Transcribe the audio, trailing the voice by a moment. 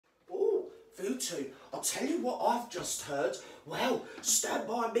Vutu, I'll tell you what I've just heard. Well, stand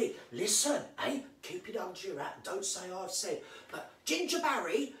by me. Listen, keep it under your hat. Don't say I've said. But Ginger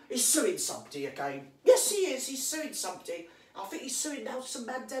Barry is suing somebody again. Yes, he is. He's suing somebody. I think he's suing Nelson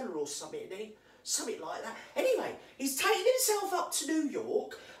Mandela or something, isn't he? Something like that. Anyway, he's taken himself up to New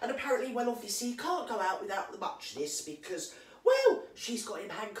York, and apparently, well, obviously, he can't go out without the muchness because, well, she's got him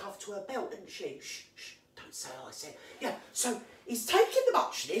handcuffed to her belt, hasn't she? Shh, shh, don't say I said. Yeah, so he's taking the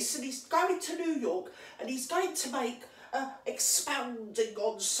muchness and he's going to New York and he's going to make expounding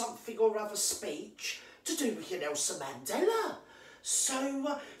on something or other speech to do with your Nelson Mandela. So,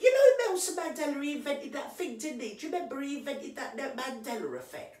 you know Nelson Mandela, he invented that thing, didn't he? Do you remember he invented that Mandela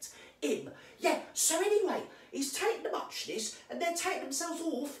effect? Him. Yeah, so anyway, he's taken the muchness and they're taking themselves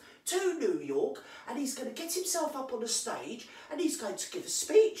off to New York and he's going to get himself up on a stage and he's going to give a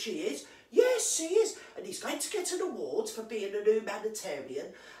speech, he is. Yes, he is. And he's going to get an award for being an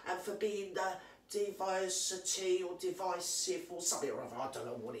humanitarian and for being diversity or divisive or something or other. I don't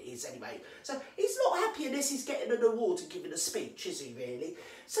know what it is anyway. So he's not happy unless he's getting an award and giving a speech, is he really?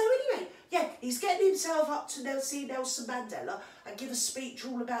 So anyway, yeah, he's getting himself up to see Nelson Mandela and give a speech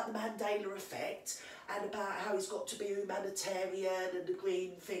all about the Mandela effect and about how he's got to be humanitarian and the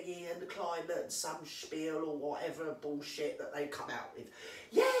green thingy and the climate and some spiel or whatever bullshit that they come out with.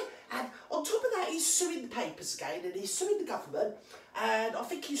 Yeah, and on top of that, he's suing the papers again and he's suing the government and I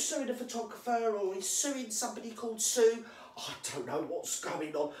think he's suing a photographer or he's suing somebody called Sue. I don't know what's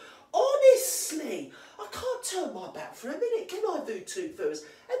going on. Honestly, I can't turn my back for a minute, can I, Vutu Furs?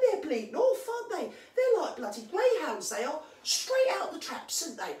 And they're bleeding off, aren't they? They're like bloody greyhounds, they are. Straight out the traps,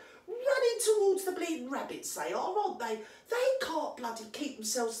 aren't they? Running towards the bleeding rabbits, they are, aren't they? They can't bloody keep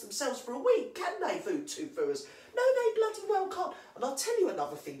themselves for a week, can they, Vutu Furs? No, they bloody well can't. And I'll tell you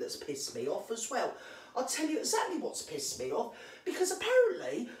another thing that's pissed me off as well. I'll tell you exactly what's pissed me off, because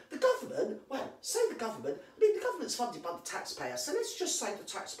apparently the government, well, say the government, I mean the government's funded by the taxpayer, so let's just say the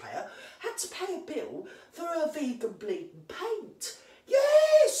taxpayer had to pay a bill for her vegan bleeding paint.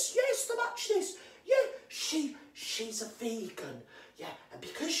 Yes, yes, the muchness. Yeah, she's a vegan. Yeah, and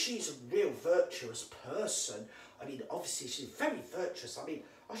because she's a real virtuous person, I mean, obviously she's very virtuous. I mean,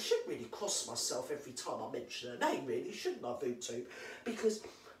 I shouldn't really cross myself every time I mention her name, really, shouldn't I, Vutu? Because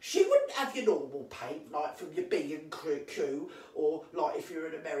she wouldn't have your normal paint, like from your B and Q, or like if you're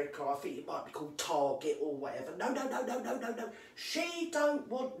in America, I think it might be called Target or whatever. No. She don't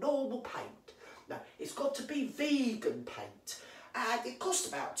want normal paint. No, it's got to be vegan paint. And it cost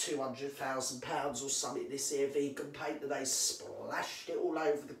about £200,000 or something, this here vegan paint, and they splashed it all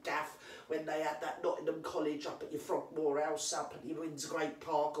over the gaff when they had that Nottingham College up at your Frogmore House, up at your Windsor Great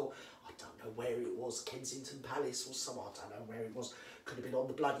Park, or I don't know where it was, Kensington Palace or something, I don't know where it was. Could have been on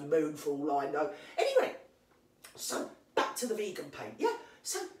the bloody moon for all I know. Anyway, so back to the vegan paint, yeah?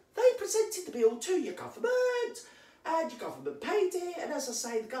 So they presented the bill to your government, and your government paid it, and as I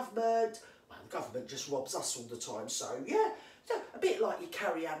say, the government just robs us all the time, so yeah. So, a bit like your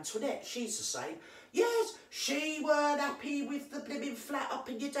Carrie Antoinette, she's the same. Yes, she weren't happy with the blimmin' flat up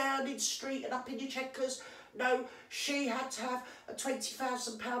in your Downing Street and up in your Chequers. No, she had to have a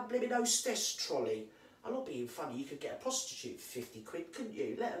 £20,000 blimmin' hostess trolley. I'm not being funny, you could get a prostitute for 50 quid, couldn't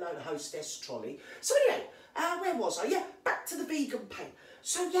you? Let alone a hostess trolley. So anyway, where was I? Yeah, back to the vegan paint.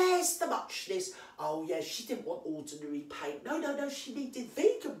 So yes, the muchness. Oh yeah, she didn't want ordinary paint. No, she needed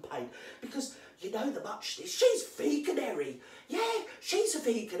vegan paint. Because, you know, the muchness, she's veganary. Yeah, she's a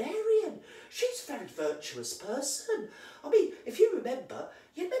veganarian. She's a very virtuous person. I mean, if you remember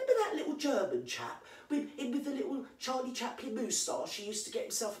that little German chap with the little Charlie Chaplin moustache? He used to get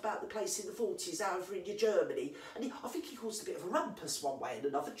himself about the place in the 40s over in Germany. And I think he caused a bit of a rumpus one way and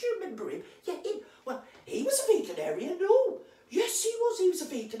another. Do you remember him? Yeah, him. Well, he was a veganarian. Oh, yes, he was. He was a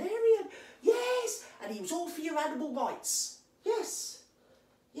veganarian. Yes. And he was all for your animal rights. Yes.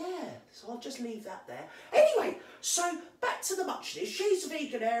 Yeah, so I'll just leave that there. Anyway, so back to the muchness. She's a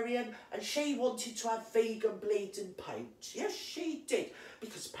veganarian and she wanted to have vegan bleeding paint. Yes, she did.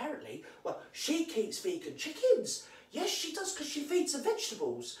 Because apparently, well, she keeps vegan chickens. Yes, she does, because she feeds them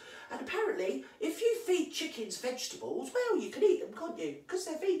vegetables. And apparently, if you feed chickens vegetables, well, you can eat them, can't you? Because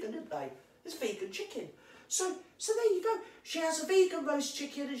they're vegan, aren't they? It's vegan chicken. So there you go. She has a vegan roast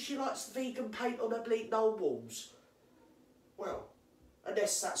chicken and she likes the vegan paint on her bleeding old walls. Well,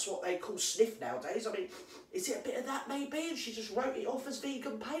 unless that's what they call sniff nowadays. I mean, is it a bit of that maybe? And she just wrote it off as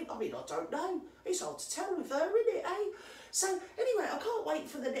vegan paint? I mean, I don't know. It's hard to tell with her, isn't it, eh? So, anyway, I can't wait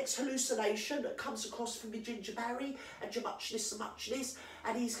for the next hallucination that comes across from your Ginger Barry and your muchness and muchness.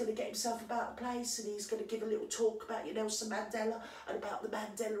 And he's going to get himself about the place and he's going to give a little talk about your Nelson Mandela and about the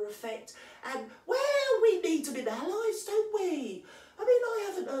Mandela effect. And, well, we need them in our lives, don't we? I mean, I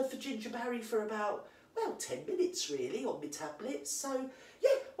haven't heard for Ginger Barry for about, well, 10 minutes really on my tablets. So,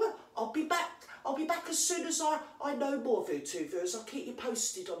 yeah, well, I'll be back. I'll be back as soon as I know more, Voodoo viewers. I'll keep you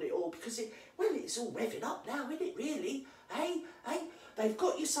posted on it all because, it's all revving up now, isn't it, really? Hey? They've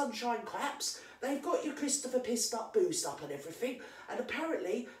got your Sunshine Claps, they've got your Christopher Pissed Up, Boozed Up and everything, and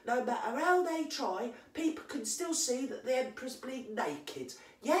apparently, no matter how they try, people can still see that the Emperor's bleeding naked.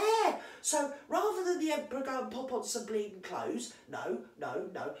 Yeah! So, rather than the Emperor go and pop on some bleeding clothes, no,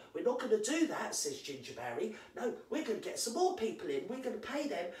 we're not going to do that, says Ginger Barry. No, we're going to get some more people in. We're going to pay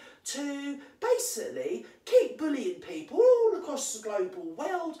them to basically keep bullying people all across the global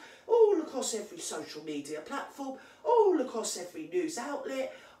world, all across every social media platform, all across every news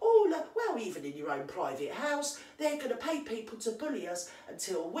outlet, well, even in your own private house. They're going to pay people to bully us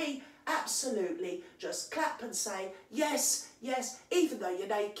until we absolutely just clap and say, yes, even though you're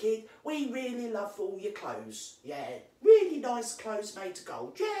naked, we really love all your clothes. Yeah, really nice clothes made of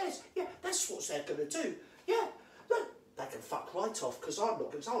gold. Yes, yeah, that's what they're going to do. Yeah, look, they can fuck right off because I'm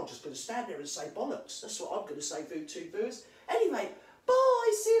just going to stand there and say bollocks. That's what I'm going to say, Voodoo viewers. Anyway,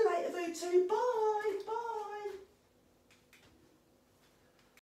 bye, see you later, Voodoo.